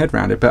get my head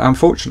around it, but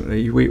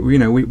unfortunately,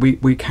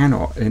 we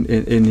cannot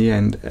in the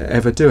end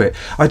ever do it.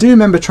 I do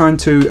remember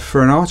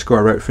for an article I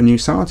wrote for New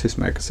Scientist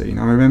magazine,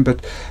 I remember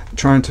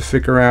trying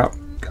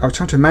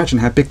to imagine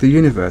how big the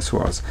universe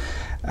was.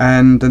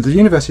 And the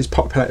universe is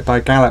populated by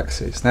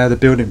galaxies. They're the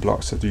building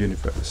blocks of the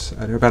universe.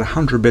 There are about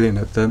 100 billion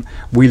of them.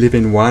 We live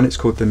in one. It's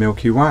called the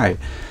Milky Way.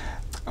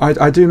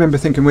 I do remember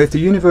thinking, well, if the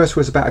universe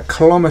was about a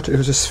kilometre, it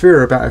was a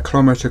sphere about a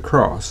kilometre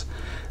across,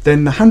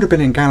 then the 100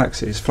 billion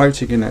galaxies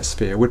floating in that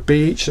sphere would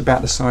be each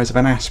about the size of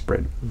an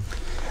aspirin.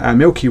 Our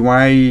Milky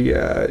Way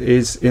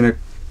is in a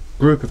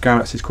group of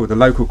galaxies called the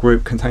Local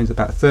Group, contains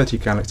about 30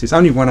 galaxies.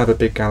 Only one other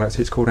big galaxy,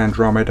 it's called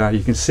Andromeda.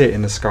 You can see it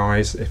in the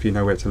skies if you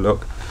know where to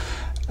look.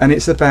 And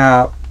it's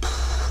about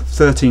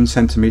 13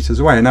 centimetres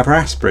away, another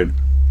aspirin.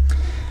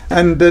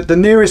 And the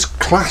nearest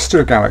cluster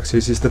of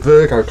galaxies is the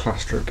Virgo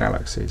cluster of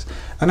galaxies.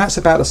 And that's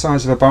about the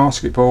size of a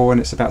basketball, and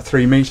it's about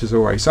 3 meters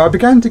away. So I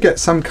began to get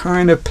some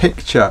kind of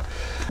picture.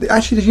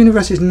 Actually, the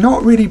universe is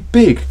not really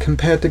big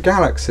compared to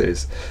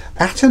galaxies.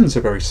 Atoms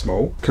are very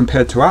small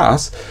compared to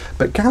us,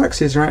 but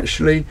galaxies are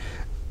actually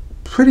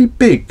pretty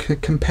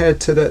big compared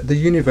to the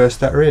universe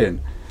that we're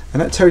in.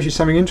 And that tells you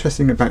something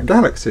interesting about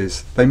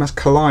galaxies. They must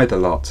collide a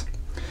lot.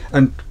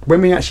 And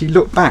when we actually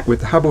look back with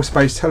the Hubble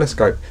Space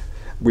Telescope,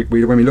 when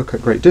we look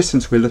at great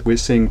distance, we're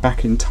seeing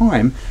back in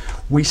time,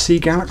 we see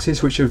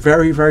galaxies which are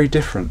very, very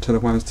different to the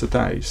ones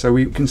today. So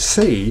we can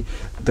see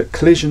that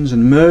collisions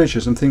and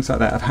mergers and things like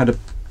that have had a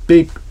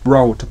big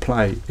role to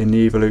play in the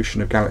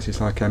evolution of galaxies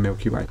like our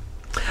Milky Way.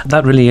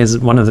 That really is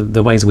one of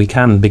the ways we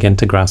can begin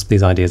to grasp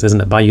these ideas,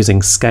 isn't it? By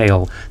using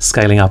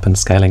scaling up and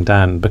scaling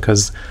down,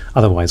 because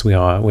otherwise we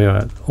are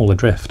all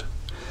adrift.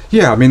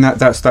 Yeah, I mean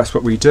that's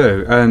what we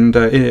do. And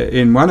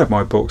in one of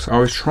my books, I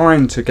was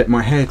trying to get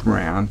my head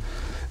around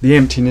the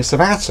emptiness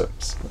of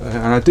atoms,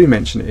 and I do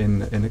mention it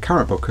in the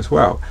current book as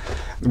well.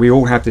 We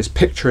all have this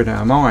picture in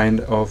our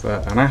mind of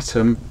an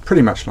atom,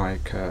 pretty much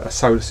like a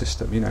solar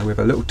system, with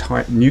a little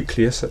tight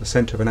nucleus at the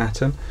centre of an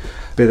atom,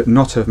 a bit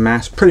knot of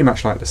mass, pretty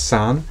much like the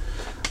sun,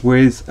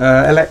 with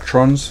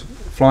electrons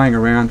flying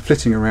around,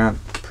 flitting around,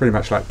 pretty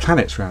much like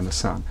planets around the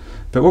sun.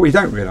 But what we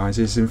don't realise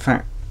is, in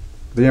fact,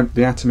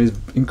 the atom is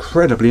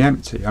incredibly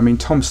empty. I mean,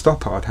 Tom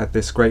Stoppard had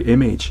this great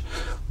image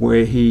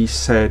where he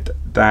said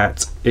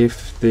that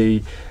if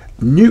the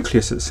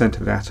nucleus at the centre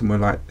of the atom were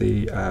like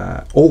the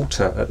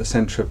altar at the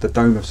centre of the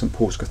dome of St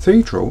Paul's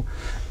Cathedral,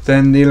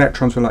 then the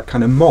electrons were like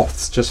kind of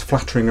moths just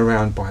fluttering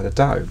around by the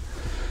dome.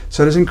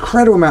 So there's an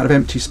incredible amount of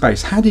empty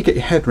space. How do you get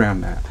your head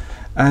around that?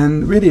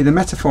 And really the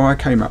metaphor I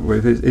came up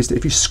with is that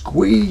if you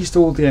squeezed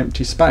all the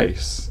empty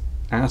space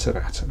out of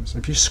atoms,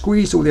 if you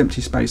squeezed all the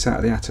empty space out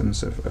of the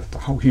atoms of the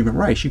whole human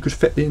race, you could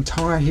fit the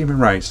entire human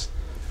race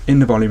in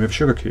the volume of a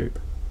sugar cube.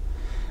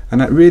 And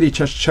that really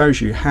just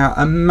shows you how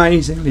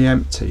amazingly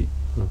empty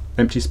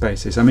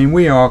space is. I mean,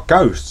 we are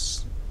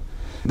ghosts.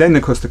 Then,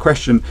 of course, the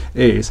question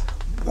is,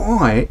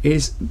 why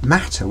is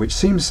matter, which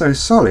seems so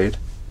solid,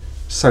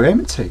 so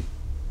empty?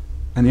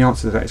 And the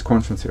answer to that is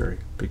quantum theory,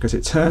 because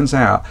it turns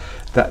out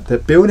that the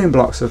building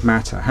blocks of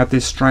matter have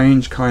this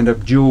strange kind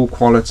of dual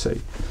quality.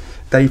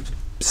 They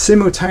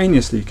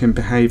simultaneously can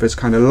behave as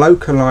kind of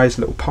localized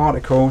little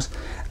particles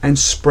and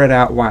spread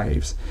out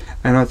waves.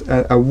 And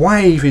a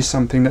wave is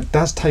something that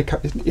does take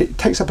up, it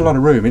takes up a lot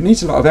of room. It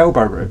needs a lot of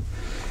elbow room.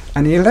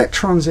 And the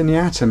electrons in the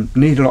atom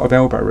need a lot of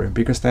elbow room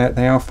because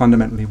they are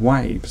fundamentally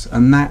waves.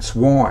 And that's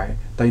why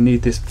they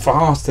need this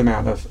vast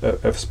amount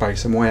of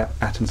space and why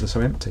atoms are so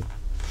empty.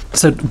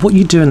 So what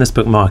you do in this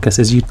book, Marcus,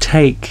 is you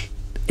take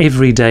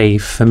everyday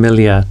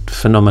familiar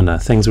phenomena,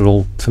 things we're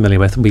all familiar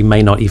with, we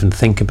may not even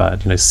think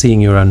about,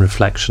 seeing your own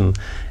reflection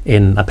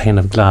in a pane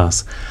of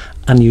glass,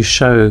 and you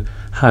show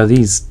how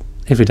these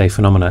everyday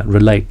phenomena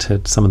relate to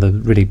some of the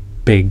really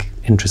big,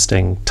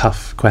 interesting,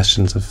 tough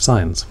questions of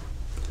science.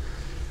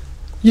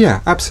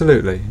 Yeah,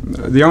 absolutely.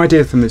 The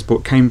idea from this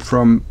book came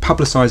from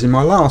publicising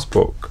my last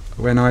book,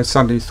 when I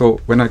suddenly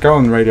thought, when I go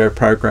on radio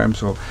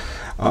programmes, or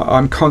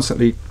I'm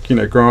constantly,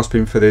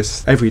 grasping for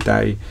this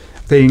everyday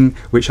thing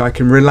which I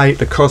can relate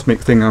the cosmic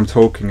thing I'm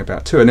talking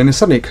about to. And then it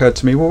suddenly occurred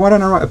to me, well, why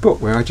don't I write a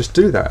book where I just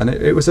do that? And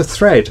it was a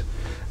thread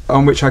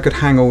on which I could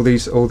hang all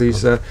these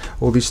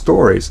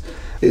stories.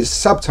 It's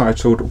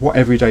subtitled "What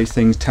Everyday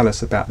Things Tell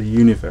Us About the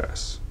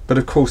Universe." But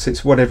of course,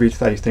 it's what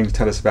everyday things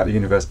tell us about the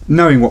universe,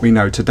 knowing what we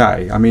know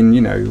today. I mean,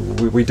 you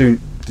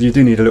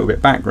do need a little bit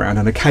of background,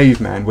 and a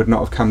caveman would not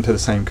have come to the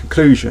same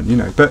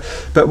conclusion,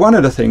 But one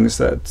of the things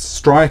that's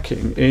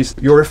striking is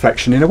your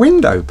reflection in a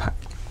window pane.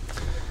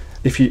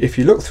 If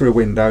you look through a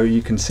window,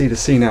 you can see the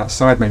scene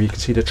outside, maybe you can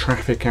see the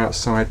traffic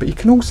outside, but you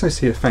can also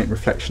see a faint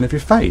reflection of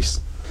your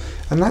face.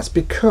 And that's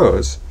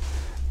because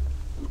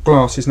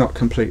glass is not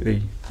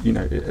completely,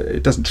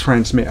 it doesn't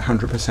transmit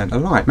 100%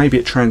 of light. Maybe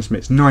it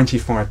transmits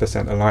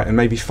 95% of light, and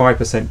maybe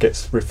 5%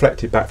 gets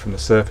reflected back from the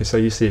surface, so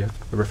you see a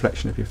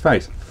reflection of your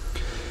face.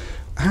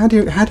 How do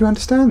you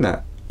understand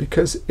that?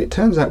 Because it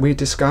turns out we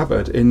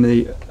discovered in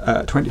the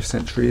 20th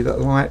century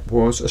that light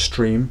was a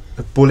stream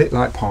of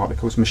bullet-like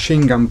particles,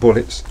 machine gun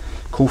bullets,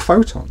 called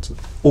photons,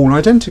 all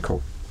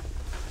identical.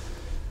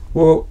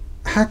 Well,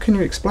 how can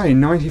you explain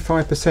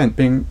 95%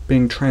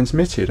 being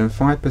transmitted and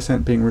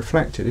 5% being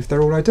reflected if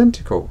they're all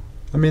identical?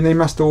 I mean, they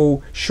must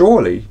all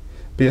surely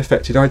be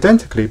affected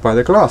identically by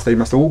the glass. They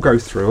must all go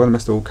through and they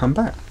must all come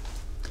back.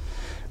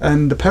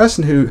 And the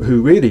person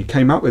who really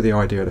came up with the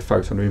idea of the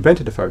photon, who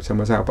invented the photon,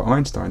 was Albert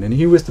Einstein. And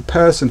he was the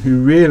person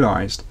who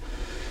realised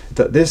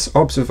that this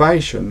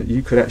observation, that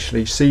you could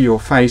actually see your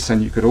face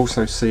and you could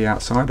also see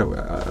outside of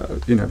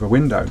a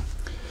window,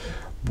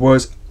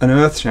 was an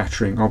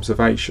earth-shattering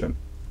observation.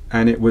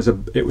 And it was a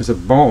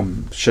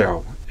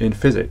bombshell in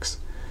physics.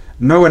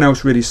 No one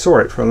else really saw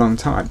it for a long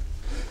time,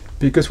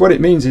 because what it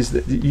means is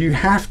that you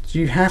have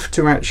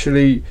to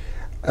actually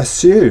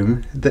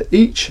assume that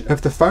each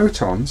of the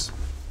photons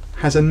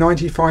has a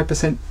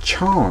 95%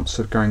 chance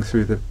of going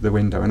through the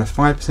window and a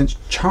 5%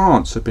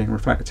 chance of being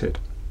reflected.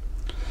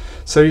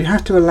 So you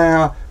have to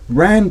allow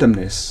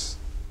randomness,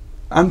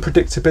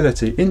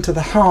 unpredictability into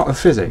the heart of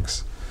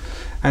physics.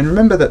 And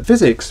remember that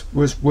physics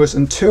was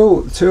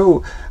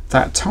until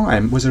that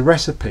time was a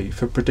recipe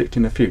for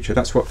predicting the future.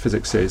 That's what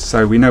physics is.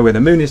 So we know where the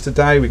moon is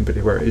today, we can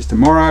predict where it is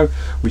tomorrow.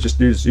 We just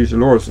use the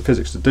laws of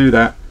physics to do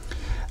that.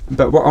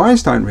 But what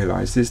Einstein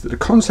realised is that the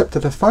concept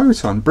of the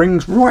photon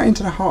brings right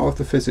into the heart of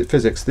the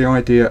physics the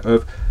idea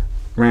of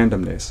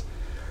randomness.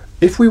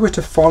 If we were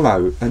to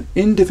follow an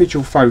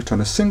individual photon,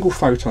 a single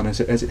photon, as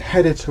it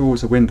headed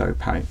towards a window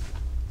pane,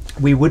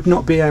 we would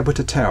not be able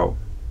to tell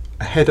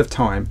ahead of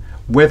time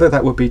whether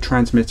that would be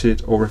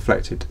transmitted or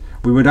reflected.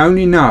 We would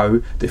only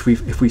know that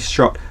if we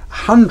shot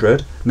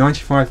 100,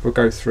 95 would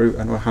go through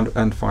and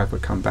 105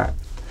 would come back.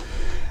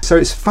 So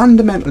it's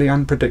fundamentally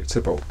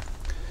unpredictable.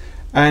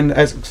 And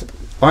as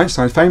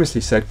Einstein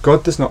famously said,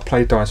 God does not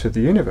play dice with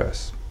the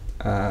universe.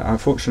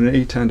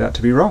 Unfortunately, he turned out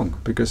to be wrong,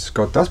 because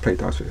God does play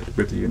dice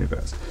with the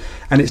universe.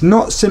 And it's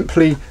not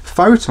simply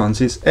photons,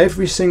 it's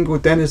every single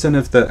denizen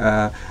of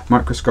the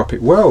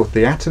microscopic world.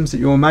 The atoms that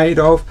you're made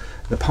of,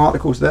 the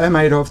particles they're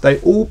made of, they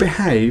all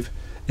behave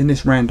in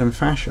this random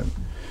fashion.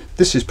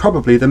 This is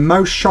probably the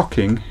most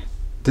shocking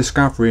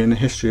discovery in the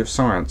history of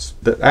science,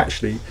 that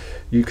actually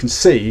you can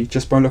see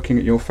just by looking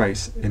at your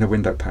face in a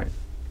window pane.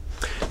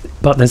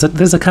 But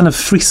there's a kind of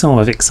frisson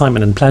of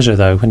excitement and pleasure,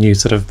 though, when you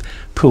sort of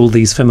pull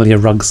these familiar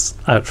rugs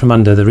out from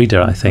under the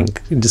reader, I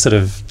think. Just sort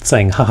of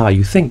saying, haha,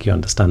 you think you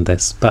understand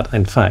this, but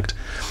in fact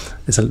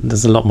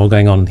there's a lot more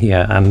going on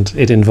here, and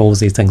it involves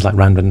these things like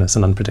randomness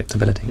and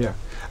unpredictability. Yeah,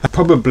 and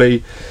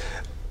probably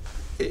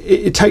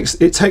it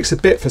takes a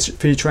bit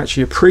for you to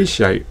actually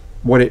appreciate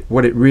what it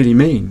really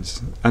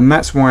means, and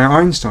that's why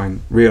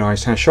Einstein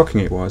realised how shocking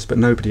it was, but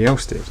nobody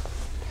else did,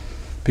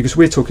 because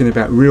we're talking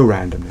about real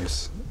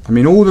randomness. I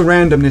mean, all the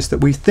randomness that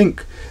we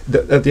think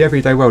that of the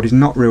everyday world is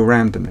not real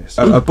randomness.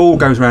 A ball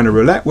goes around a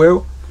roulette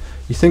wheel.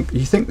 You think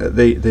that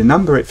the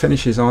number it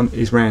finishes on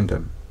is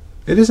random.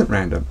 It isn't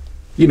random.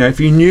 You know, if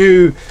you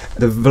knew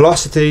the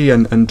velocity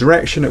and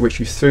direction at which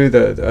you threw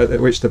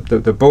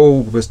the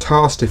ball was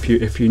tossed,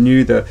 if you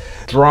knew the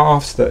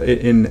drafts that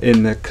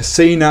in the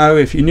casino,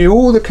 if you knew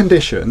all the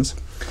conditions,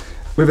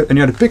 and you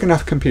had a big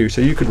enough computer,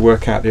 you could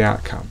work out the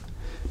outcome.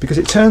 Because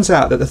it turns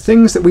out that the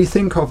things that we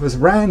think of as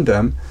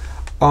random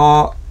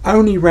are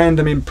only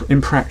random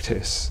in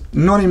practice,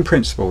 not in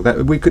principle.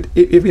 That we could,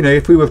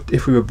 if we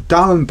were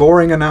dull and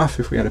boring enough,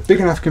 if we had a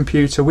big enough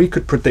computer, we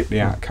could predict the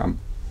outcome,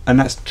 and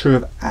that's true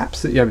of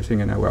absolutely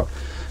everything in our world.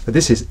 But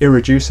this is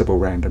irreducible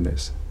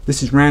randomness.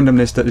 This is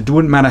randomness that it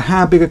wouldn't matter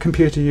how big a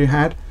computer you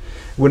had,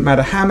 it wouldn't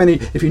matter how many.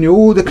 If you knew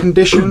all the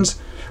conditions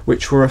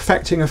which were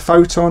affecting a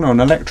photon or an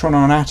electron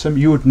or an atom,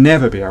 you would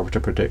never be able to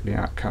predict the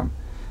outcome.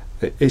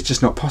 It's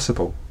just not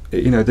possible.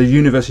 The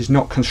universe is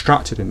not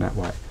constructed in that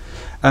way.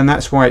 And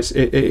that's why it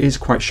is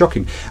quite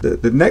shocking.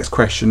 The next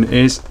question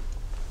is,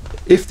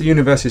 if the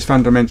universe is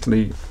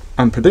fundamentally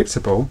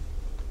unpredictable,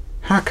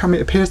 how come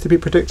it appears to be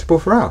predictable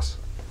for us?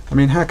 I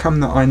mean, how come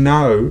that I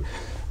know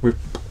with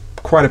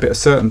quite a bit of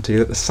certainty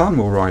that the sun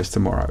will rise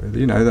tomorrow?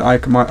 That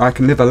I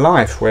can live a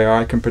life where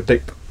I can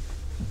predict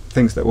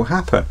things that will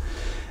happen.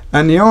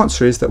 And the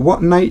answer is that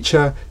what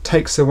nature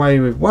takes away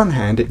with one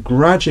hand, it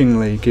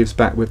grudgingly gives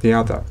back with the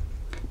other.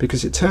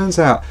 Because it turns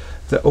out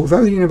that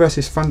although the universe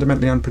is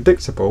fundamentally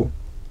unpredictable,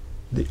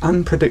 the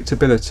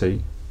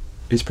unpredictability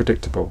is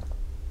predictable.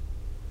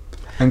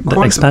 And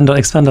expand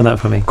on that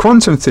for me.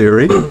 Quantum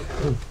theory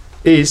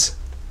is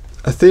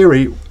a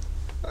theory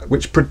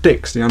which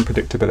predicts the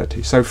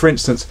unpredictability. So, for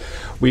instance,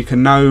 we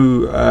can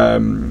know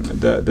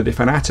that if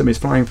an atom is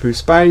flying through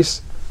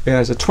space, it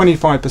has a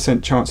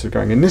 25% chance of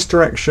going in this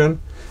direction,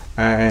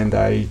 and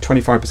a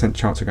 25%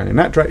 chance of going in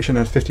that direction,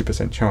 and a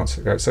 50% chance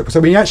of going. So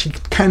we actually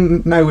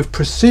can know with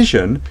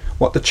precision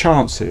what the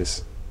chance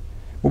is.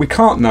 What we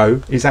can't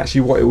know is actually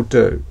what it will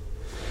do.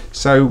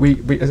 So we,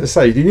 as I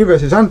say, the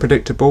universe is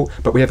unpredictable,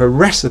 but we have a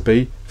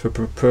recipe for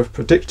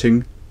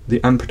predicting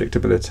the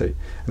unpredictability.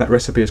 And that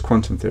recipe is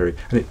quantum theory.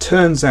 And it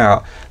turns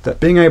out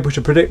that being able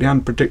to predict the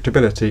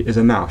unpredictability is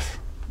enough.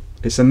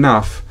 It's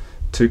enough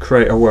to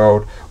create a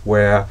world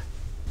where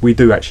we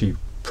do actually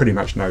pretty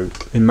much know,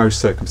 in most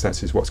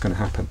circumstances, what's going to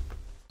happen.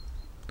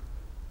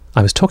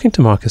 I was talking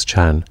to Marcus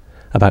Chown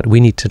about We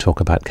Need to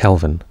Talk About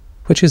Kelvin,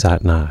 which is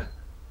out now.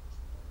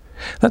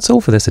 That's all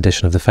for this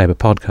edition of the Faber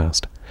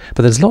podcast,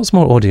 but there's lots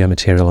more audio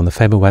material on the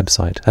Faber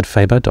website at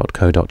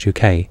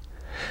faber.co.uk,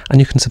 and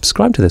you can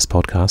subscribe to this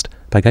podcast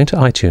by going to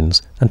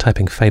iTunes and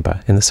typing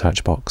Faber in the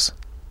search box.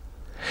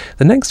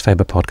 The next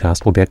Faber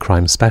podcast will be a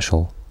crime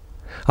special.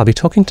 I'll be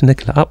talking to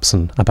Nicola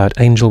Upson about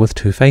Angel with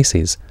Two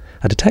Faces,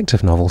 a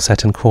detective novel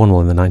set in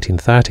Cornwall in the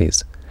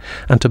 1930s,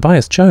 and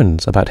Tobias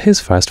Jones about his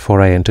first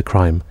foray into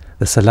crime,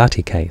 the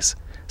Salati case,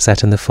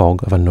 set in the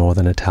fog of a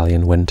northern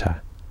Italian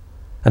winter.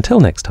 Until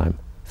next time,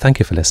 thank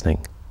you for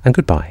listening, and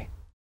goodbye.